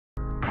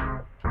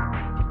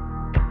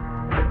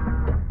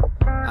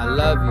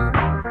love you.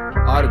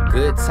 All the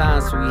good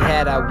times we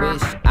had, I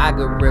wish I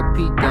could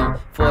repeat them.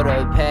 For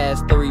the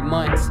past 3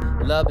 months,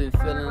 loving,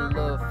 feeling a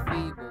little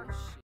feeble.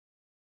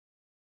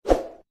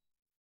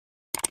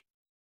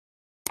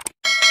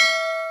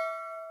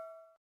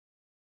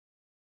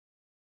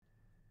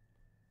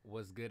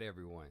 What's good,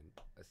 everyone?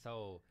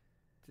 So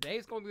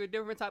today's gonna be a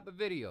different type of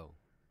video.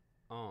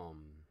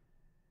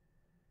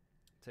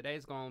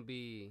 Today's gonna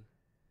be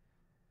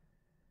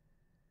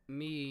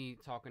me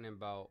talking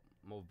about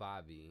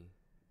Movavi.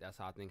 That's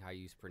how I think how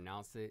you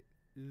pronounce it.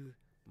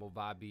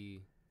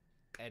 Movavi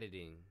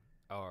editing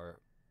or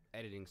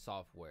editing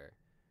software.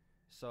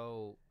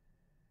 So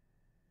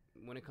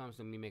when it comes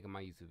to me making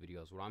my YouTube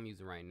videos, what I'm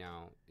using right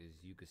now is,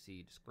 you can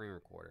see, the screen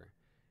recorder,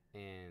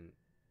 and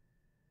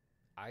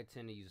I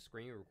tend to use a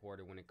screen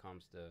recorder when it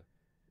comes to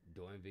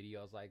doing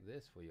videos like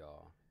this for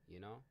y'all,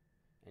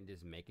 and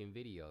just making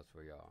videos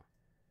for y'all.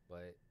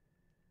 But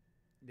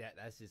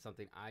that's just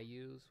something I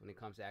use when it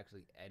comes to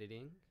actually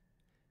editing.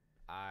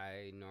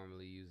 I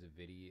normally use a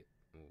video.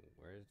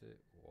 Where is it?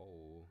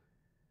 Whoa.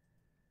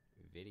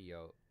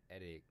 Video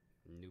edit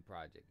new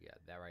project. Yeah,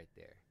 that right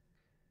there.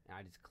 And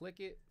I just click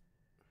it,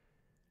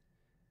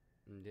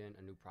 and then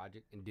a new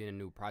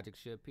project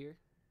should appear.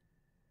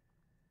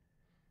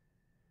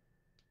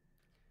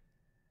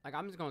 Like,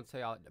 I'm just gonna tell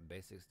y'all the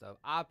basic stuff.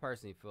 I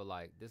personally feel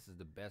like this is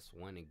the best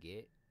one to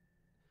get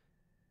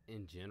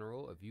in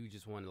general if you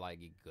just want to like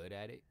get good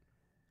at it.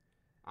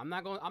 I'm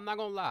not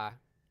gonna lie.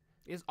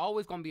 It's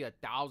always gonna be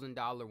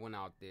 $1,000 one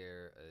out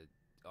there.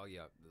 Oh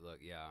yeah, look,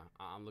 yeah,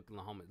 I'm looking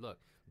at home. Look,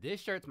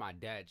 this shirt's my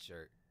dad's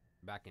shirt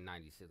back in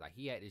 '96. Like,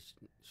 he had this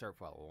shirt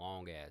for a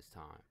long ass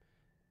time.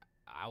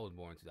 I was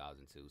born in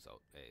 2002, so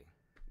hey.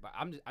 But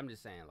I'm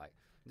just saying, like,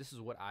 this is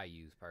what I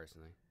use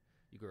personally.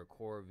 You can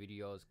record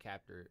videos,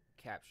 capture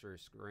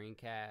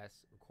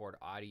screencasts, record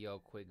audio,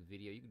 quick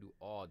video. You can do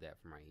all that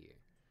from right here.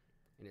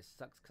 And it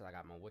sucks because I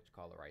got my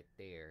whatchamacallit right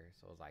there.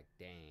 So it's like,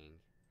 dang,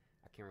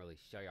 I can't really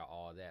show y'all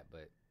all that.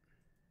 But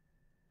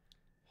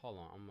hold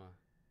on,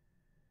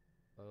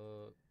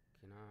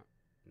 can I?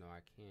 No,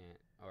 I can't.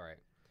 All right.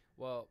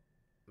 Well,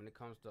 when it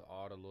comes to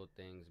all the little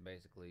things,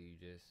 basically you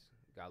just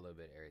got a little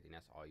bit of everything.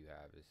 That's all you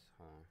have is,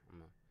 hold on, I'm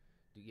gonna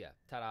do, yeah,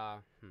 ta-da.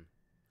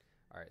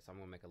 All right, so I'm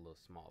gonna make it a little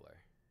smaller.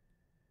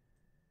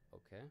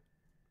 Okay,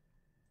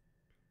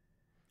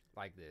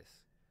 like this.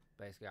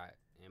 Basically, I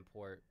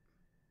import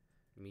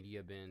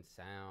media bin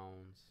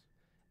sounds.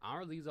 I don't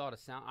really use all the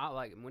sound. I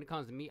like, when it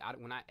comes to me,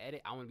 when I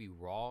edit, I want to be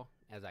raw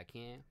as I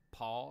can.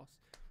 Pause,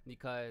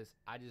 because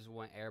I just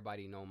want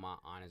everybody to know my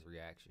honest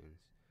reactions.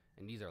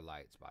 And these are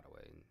lights, by the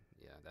way. And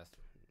yeah, that's,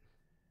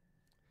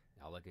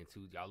 y'all looking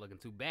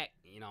too back.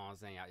 You know what I'm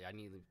saying? Y'all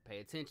need to pay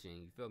attention.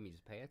 You feel me?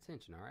 Just pay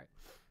attention. All right.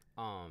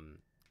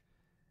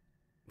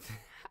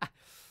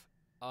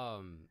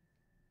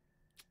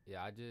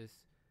 Yeah,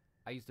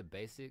 I use the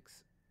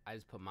basics. I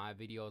just put my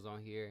videos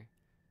on here,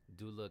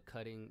 do a little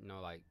cutting,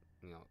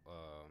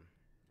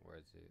 where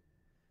is it?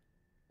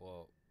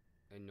 Well,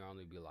 it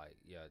normally be like,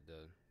 yeah,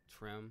 the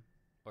trim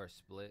or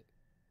split,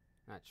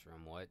 not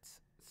trim,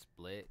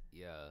 split,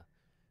 yeah,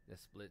 the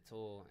split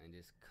tool, and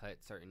just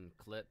cut certain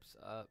clips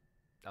up.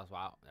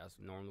 That's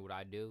normally what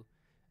I do.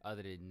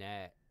 Other than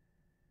that,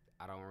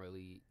 I don't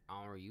really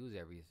use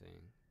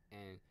everything.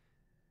 And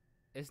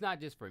it's not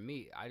just for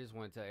me. I just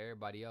want to tell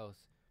everybody else,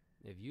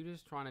 if you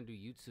just trying to do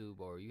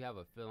YouTube, or you have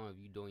a feeling of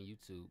you doing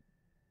YouTube,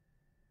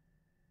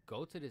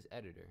 go to this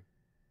editor,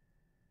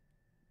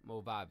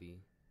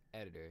 Movavi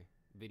editor,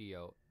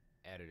 video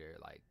editor.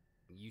 Like,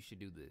 you should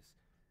do this.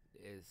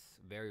 It's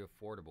very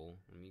affordable.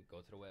 Let me go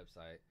to the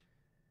website.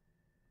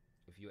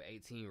 If you're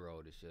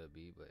 18-year-old, it should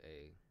be, but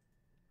hey,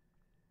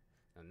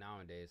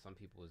 nowadays some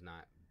people is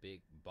not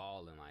big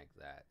balling like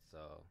that,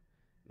 so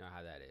you know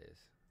how that is.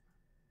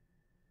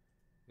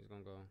 Just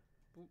gonna go,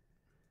 boop.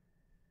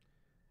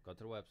 Go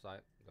to the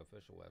website, the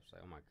official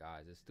website. Oh my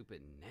God, this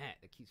stupid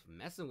gnat that keeps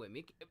messing with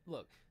me.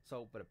 Look,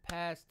 so for the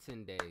past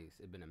 10 days,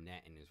 it's been a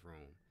gnat in this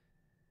room.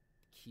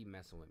 Keep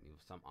messing with me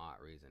for some odd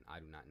reason. I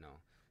do not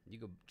know. You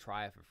could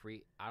try it for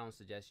free. I don't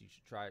suggest you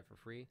should try it for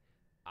free.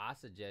 I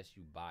suggest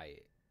you buy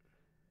it.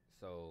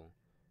 So,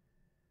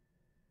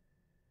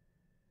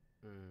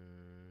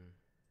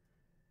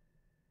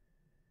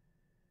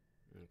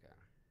 okay.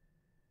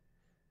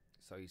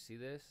 So you see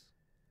this?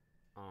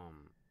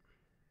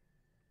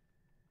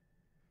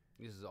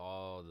 This is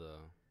all the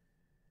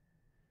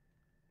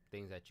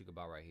things that you could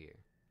buy right here.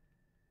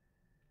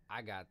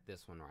 I got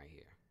this one right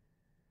here.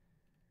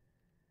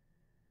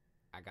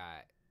 I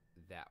got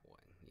that one.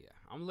 Yeah,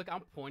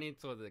 I'm pointing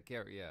to the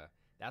camera. Yeah,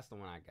 that's the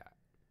one I got.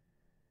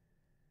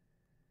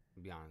 To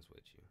be honest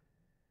with you,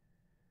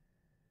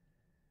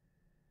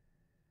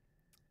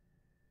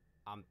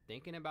 I'm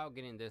thinking about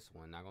getting this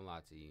one. Not gonna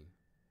lie to you,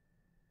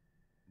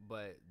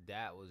 but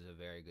that was a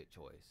very good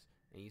choice.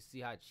 And you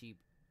see how cheap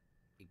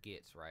it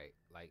gets, right?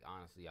 Like,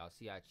 honestly, y'all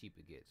see how cheap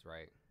it gets,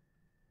 right?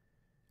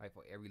 Like,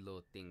 for every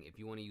little thing, if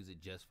you want to use it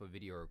just for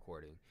video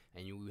recording,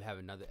 and you have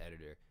another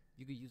editor,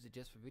 you could use it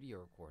just for video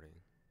recording.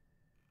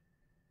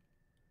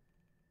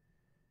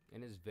 And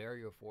and it's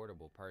very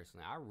affordable.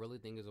 Personally, I really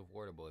think it's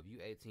affordable. If you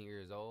 18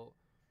 years old,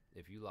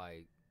 if you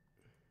like,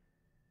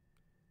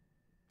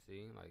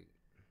 see, like,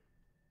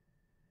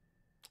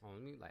 oh,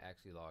 let me like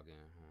actually log in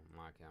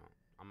my account.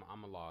 I'm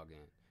gonna log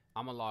in.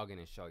 I'm gonna log in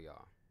and show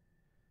y'all.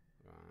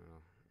 I'm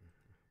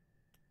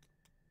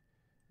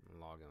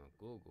gonna log in with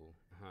Google.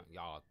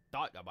 Y'all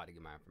thought y'all about to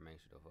get my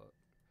information the fuck.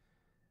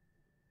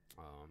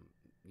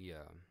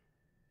 Yeah.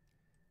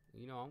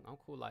 You know, I'm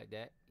cool like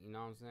that. You know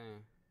what I'm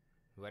saying?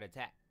 Who had a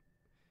tap?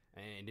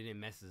 And then it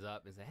messes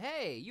up and say,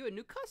 "Hey, you a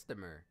new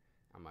customer."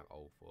 I'm like,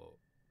 "Oh fuck."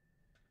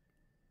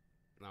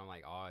 And I'm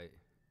like, all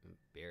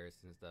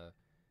embarrassed and stuff.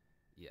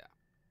 Yeah.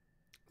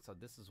 So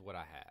this is what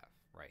I have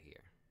right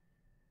here.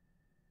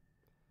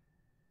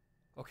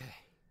 Okay.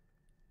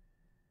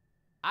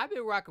 I've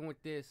been rocking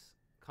with this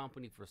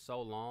company for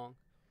so long.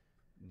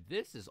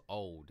 This is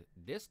old.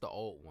 This the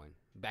old one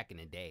back in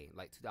the day,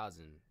 like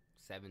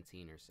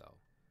 2017 or so.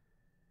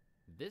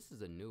 This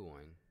is a new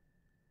one.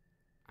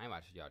 I ain't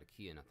about to show y'all the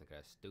key or nothing because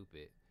that's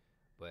stupid.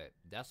 But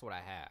that's what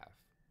I have.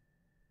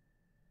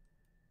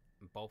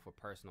 Both for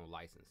personal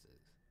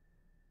licenses.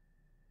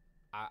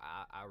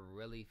 I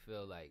really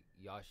feel like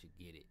y'all should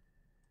get it.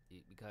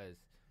 Because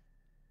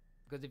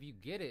if you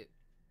get it,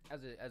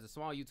 as a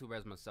small YouTuber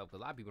as myself, because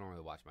a lot of people don't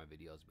really watch my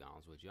videos, to be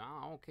honest with you.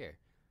 I don't care.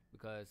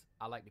 Because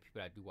I like the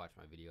people that do watch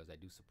my videos, that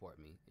do support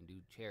me, and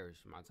do cherish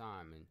my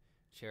time, and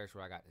cherish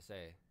what I got to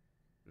say.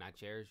 And I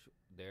cherish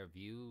their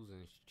views,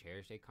 and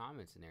cherish their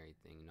comments and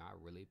everything. You know, I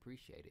really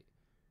appreciate it.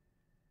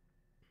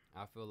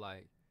 I feel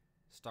like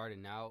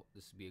starting out,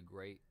 this would be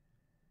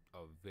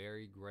a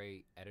very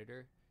great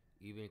editor.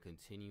 Even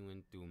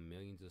continuing through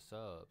millions of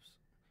subs,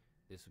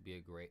 this would be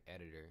a great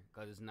editor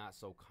because it's not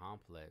so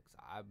complex.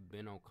 I've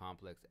been on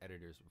complex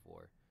editors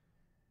before,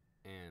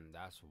 and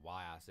that's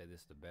why I say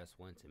this is the best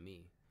one to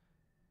me.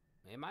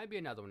 It might be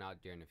another one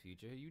out there in the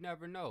future. You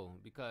never know,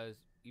 because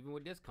even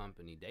with this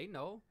company, they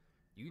know.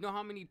 You know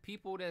how many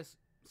people that's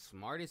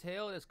smart as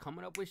hell that's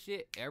coming up with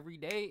shit every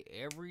day.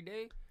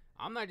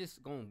 I'm not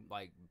just gonna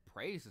like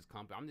praise this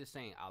company. I'm just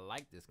saying I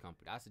like this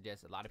company. I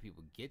suggest a lot of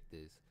people get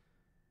this,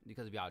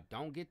 because if y'all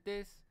don't get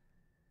this,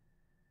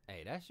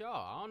 hey, that's y'all.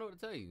 I don't know what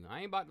to tell you. I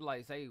ain't about to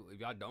like say if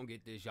y'all don't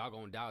get this, y'all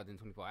gonna die within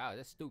 24 hours.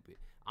 That's stupid.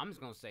 I'm just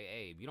gonna say,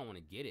 hey, if you don't want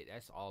to get it,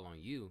 that's all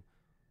on you.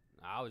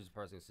 I would just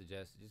personally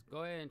suggest just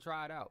go ahead and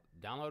try it out.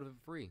 Download it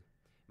for free.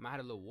 It might have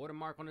a little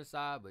watermark on the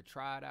side, but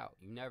try it out.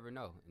 You never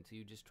know until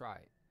you just try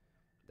it.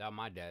 That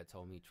my dad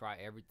told me, try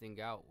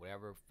everything out.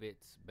 Whatever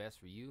fits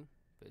best for you,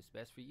 fits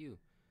best for you.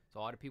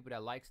 So all the people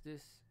that likes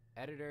this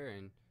editor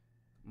and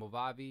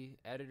Movavi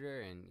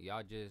editor, and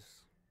y'all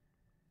just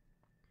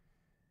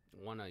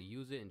want to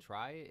use it and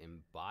try it and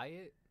buy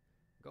it,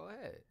 go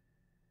ahead.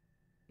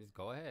 Just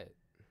go ahead.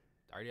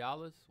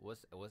 $30?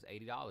 What's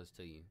 $80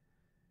 to you?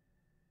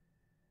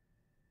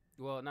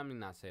 Well, let me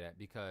not say that,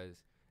 because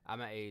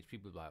I'm at age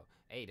people be like,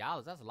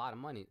 $8, that's a lot of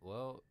money.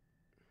 Well,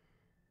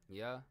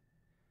 yeah,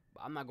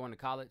 but I'm not going to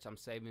college. I'm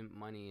saving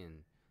money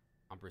and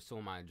I'm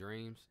pursuing my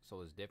dreams,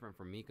 so it's different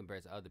for me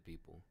compared to other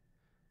people.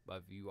 But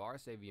if you are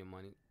saving your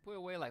money, put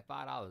away like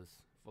 $5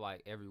 for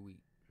like every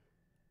week.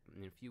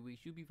 In a few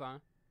weeks, you'll be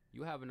fine.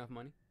 You'll have enough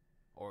money.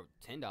 Or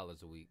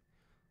 $10 a week.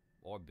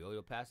 Or build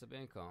your passive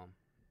income.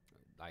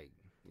 Like,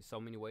 there's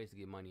so many ways to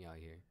get money out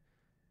here.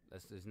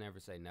 Let's just never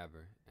say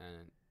never.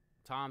 And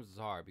times is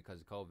hard because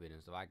of COVID,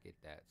 and so I get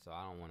that. So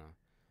I don't want to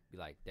be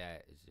like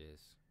that. It's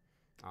just,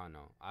 I don't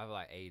know. I feel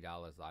like $80.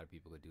 A lot of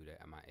people could do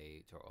that at my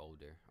age or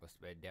older. Or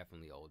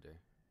definitely older.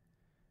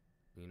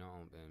 You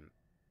know, and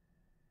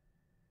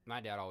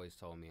my dad always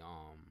told me,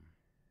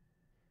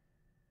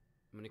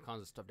 when it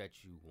comes to stuff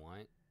that you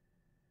want,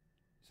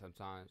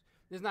 sometimes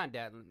it's not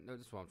that. No,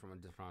 this is what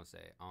I'm just trying to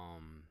say.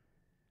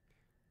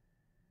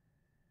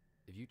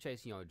 If you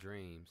chasing your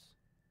dreams,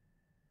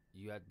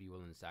 you have to be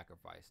willing to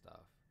sacrifice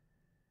stuff.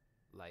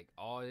 Like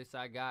all this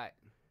I got,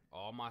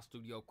 all my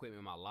studio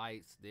equipment, my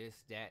lights, this,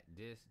 that,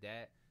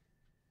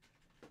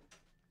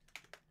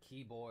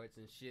 keyboards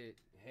and shit,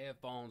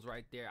 headphones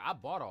right there. I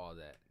bought all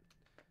that.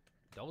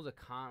 Those are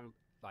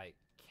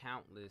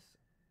countless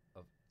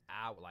of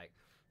hours, like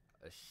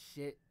a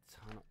shit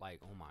ton of, like,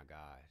 oh my gosh.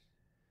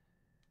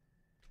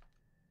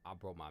 I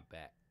broke my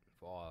back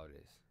for all of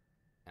this.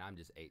 And I'm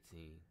just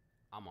 18.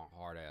 I'm a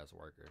hard ass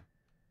worker.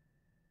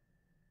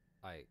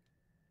 Like,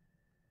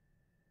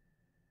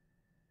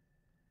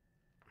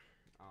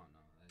 I don't know.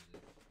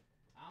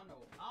 I don't know.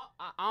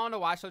 I don't know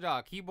why I showed y'all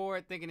a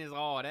keyboard thinking it's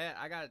all that.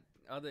 I got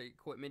other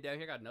equipment down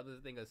here. I got another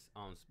thing of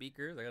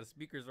speakers. I got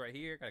speakers right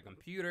here. I got a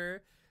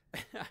computer.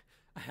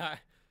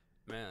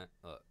 Man,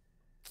 look.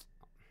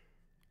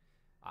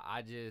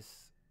 I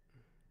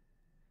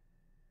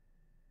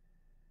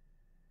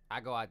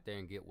go out there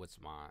and get what's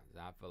mine.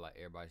 And I feel like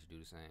everybody should do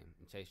the same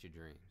and chase your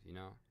dreams, you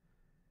know?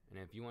 And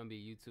if you want to be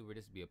a YouTuber,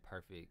 this would be a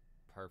perfect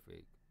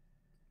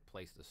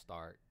place to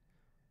start.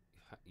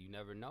 You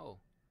never know.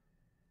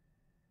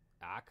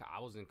 I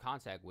was in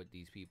contact with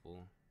these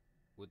people,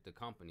 with the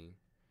company.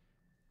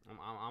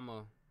 I'm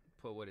going to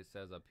put what it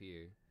says up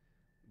here.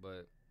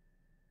 But,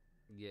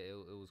 yeah,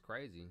 it was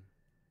crazy.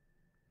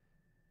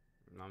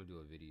 I'm gonna do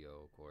a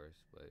video, of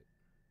course, but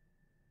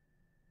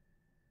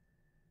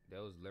they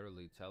was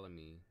literally telling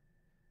me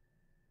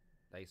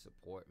they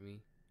support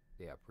me,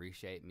 they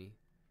appreciate me.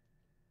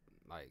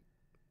 Like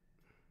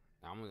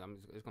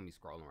it's gonna be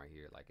scrolling right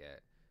here, like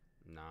at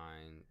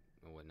 9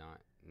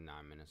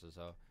 minutes or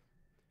so.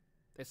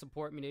 They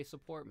support me. They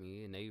support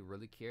me, and they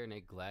really care. And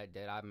they glad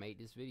that I made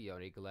this video.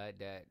 They glad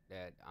that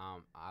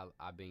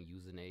I've been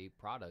using their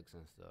products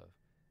and stuff.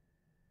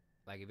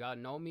 Like if y'all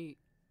know me,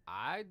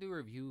 I do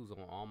reviews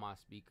on all my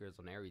speakers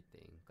on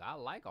everything. I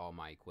like all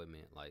my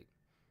equipment. Like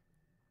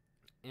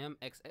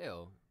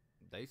MXL,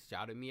 they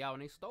shouted me out in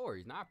their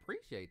stories, and I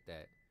appreciate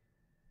that.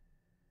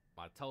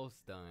 My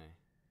toast done.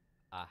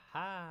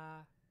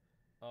 Aha.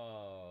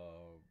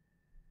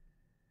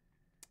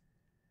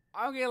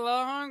 I'm getting a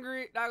little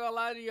hungry. Not gonna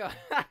lie to you.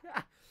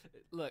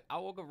 Look, I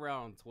woke up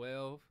around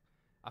 12.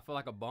 I feel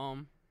like a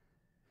bum.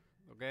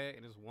 Okay,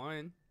 and it's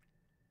 1.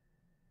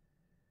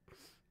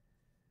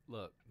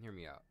 Look, hear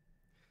me out.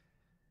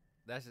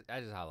 That's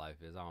just how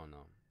life is. I don't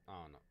know.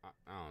 I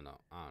don't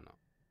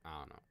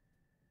know.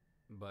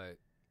 But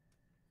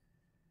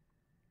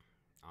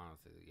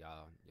honestly,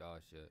 y'all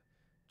should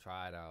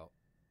try it out.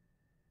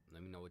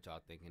 Let me know what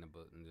y'all thinking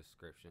about in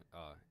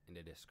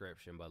the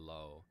description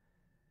below.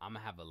 I'm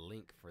gonna have a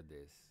link for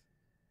this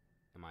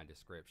in my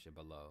description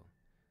below.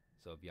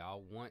 So if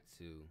y'all want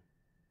to,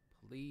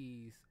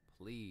 please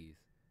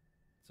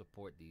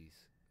support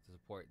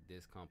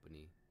this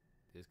company.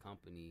 This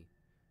company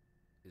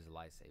is a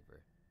lifesaver.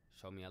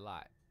 Show me a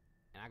lot.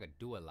 And I could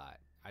do a lot.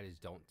 I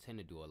just don't tend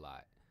to do a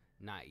lot.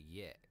 Not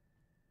yet.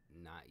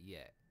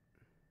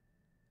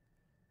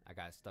 I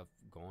got stuff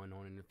going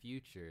on in the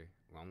future.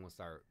 I'm gonna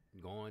start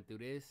going through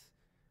this.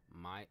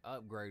 Might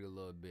upgrade a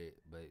little bit,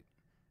 but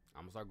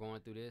I'm gonna start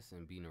going through this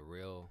and being a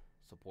real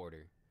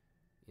supporter.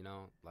 You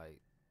know, like,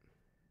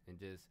 and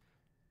just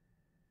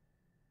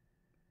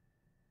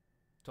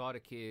to all the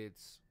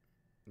kids,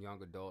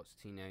 young adults,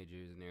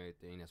 teenagers, and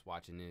everything that's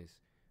watching this.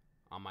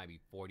 I might be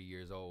 40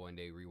 years old one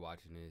day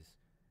rewatching this.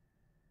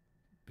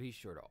 Be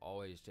sure to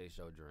always chase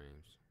your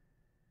dreams.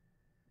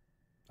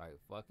 Like,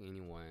 fuck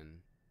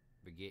anyone,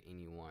 forget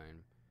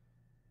anyone,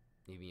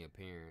 even your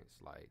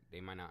parents. Like,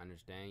 they might not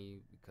understand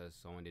you because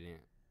someone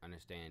didn't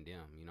understand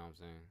them. You know what I'm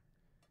saying?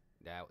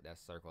 That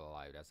circle of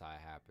life. That's how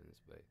it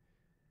happens. But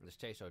just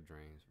chase your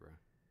dreams, bro.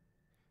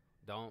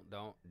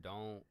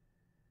 Don't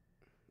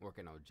work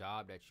at no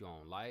job that you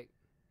don't like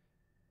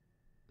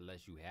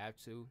unless you have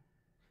to.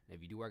 And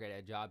if you do work at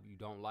that job you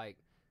don't like,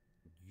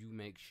 you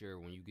make sure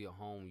when you get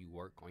home you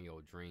work on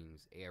your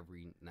dreams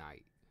every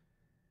night.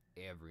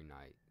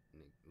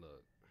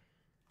 Look,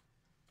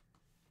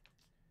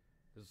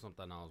 this is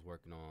something I was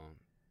working on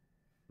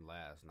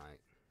last night.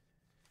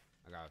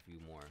 I got a few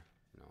more,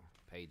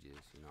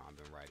 pages, I've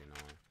been writing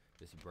on.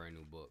 This is a brand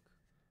new book.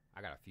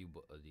 I got a few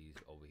of these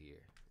over here.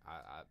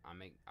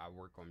 I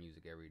work on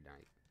music every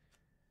night.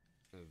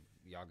 If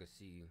y'all can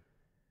see,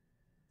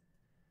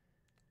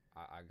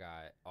 I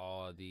got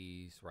all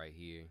these right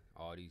here,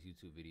 all these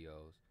YouTube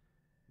videos.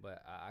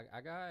 But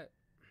I'm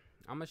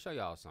gonna show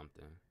y'all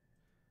something.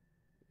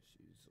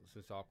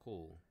 Since y'all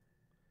cool,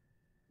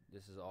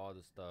 this is all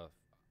the stuff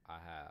I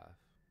have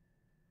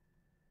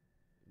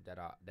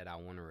that I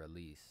want to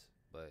release.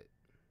 But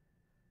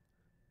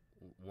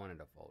one of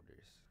the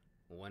folders,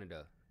 one of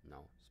the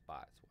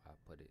spots where I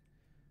put it,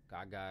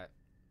 I got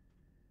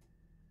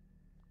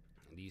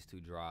these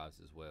 2 drives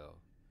as well,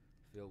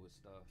 filled with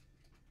stuff,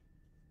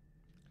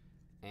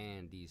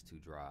 and these 2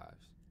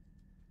 drives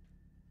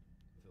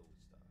filled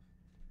with stuff.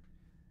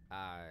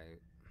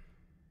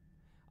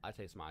 I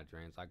chase my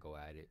dreams. I go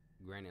at it.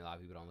 Granted, a lot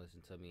of people don't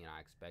listen to me, and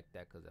I expect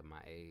that because of my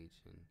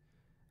age, and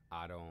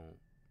I don't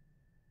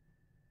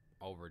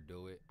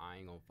overdo it. I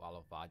ain't gonna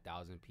follow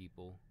 5,000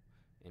 people,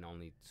 and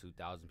only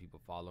 2,000 people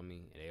follow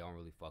me, and they don't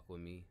really fuck with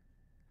me.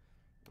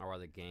 I'd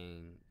rather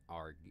gain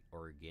our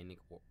organic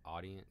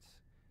audience.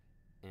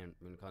 And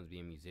when it comes to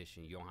being a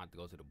musician, you don't have to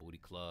go to the booty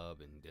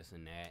club and this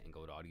and that and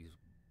go to all these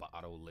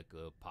bottle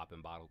liquor,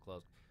 popping bottle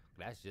clubs.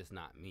 That's just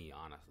not me,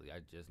 honestly.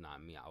 That's just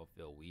not me. I would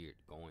feel weird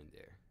going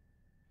there.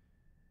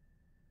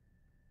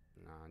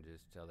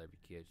 Just tell every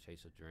kid,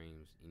 chase your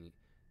dreams.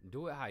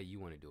 Do it how you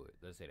want to do it.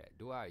 Let's say that.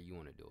 Do it how you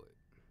want to do it.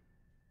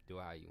 Do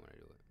it how you want to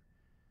do it.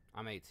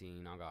 I'm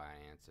 18. I got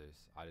answers.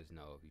 I just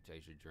know if you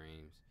chase your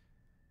dreams,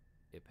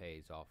 it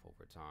pays off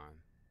over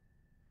time.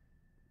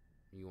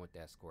 You want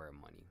that square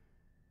money.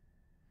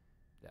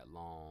 That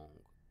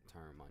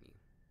long-term money.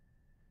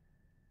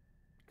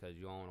 Because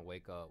you don't want to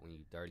wake up when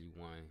you're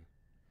 31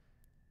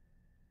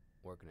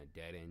 working a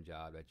dead-end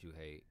job that you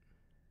hate.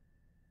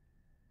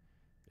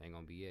 Ain't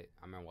gonna be it.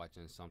 I remember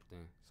watching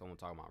someone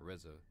talking about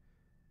RZA.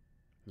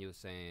 He was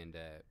saying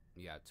that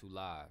you have 2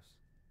 lives.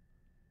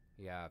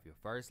 You have your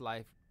first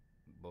life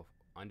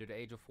under the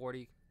age of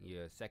 40,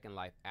 your second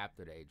life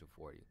after the age of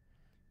 40.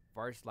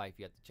 First life,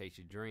 you have to chase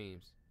your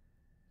dreams.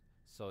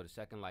 So the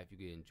second life, you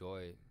can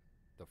enjoy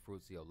the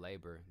fruits of your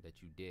labor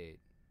that you did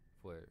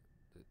for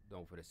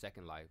the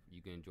second life.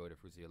 You can enjoy the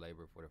fruits of your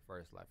labor for the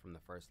first life, from the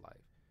first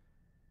life.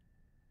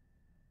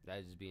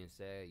 That just being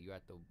said, you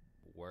have to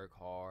work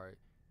hard,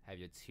 have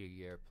your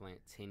 10-year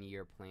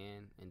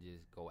plan, and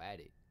just go at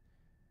it.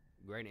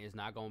 Granted, it's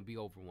not gonna be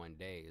over one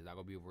day. It's not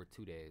gonna be over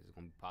 2 days. It's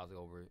gonna be possibly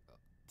over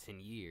 10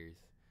 years,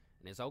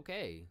 and it's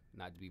okay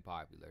not to be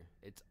popular.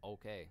 It's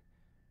okay.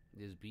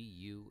 Just be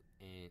you,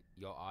 and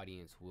your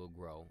audience will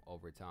grow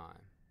over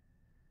time.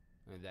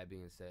 And that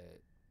being said,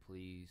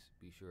 please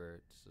be sure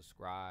to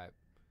subscribe,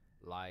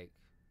 like,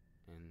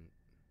 and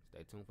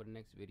stay tuned for the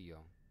next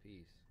video.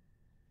 Peace.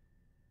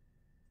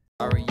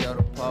 Tauruio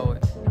the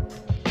poet.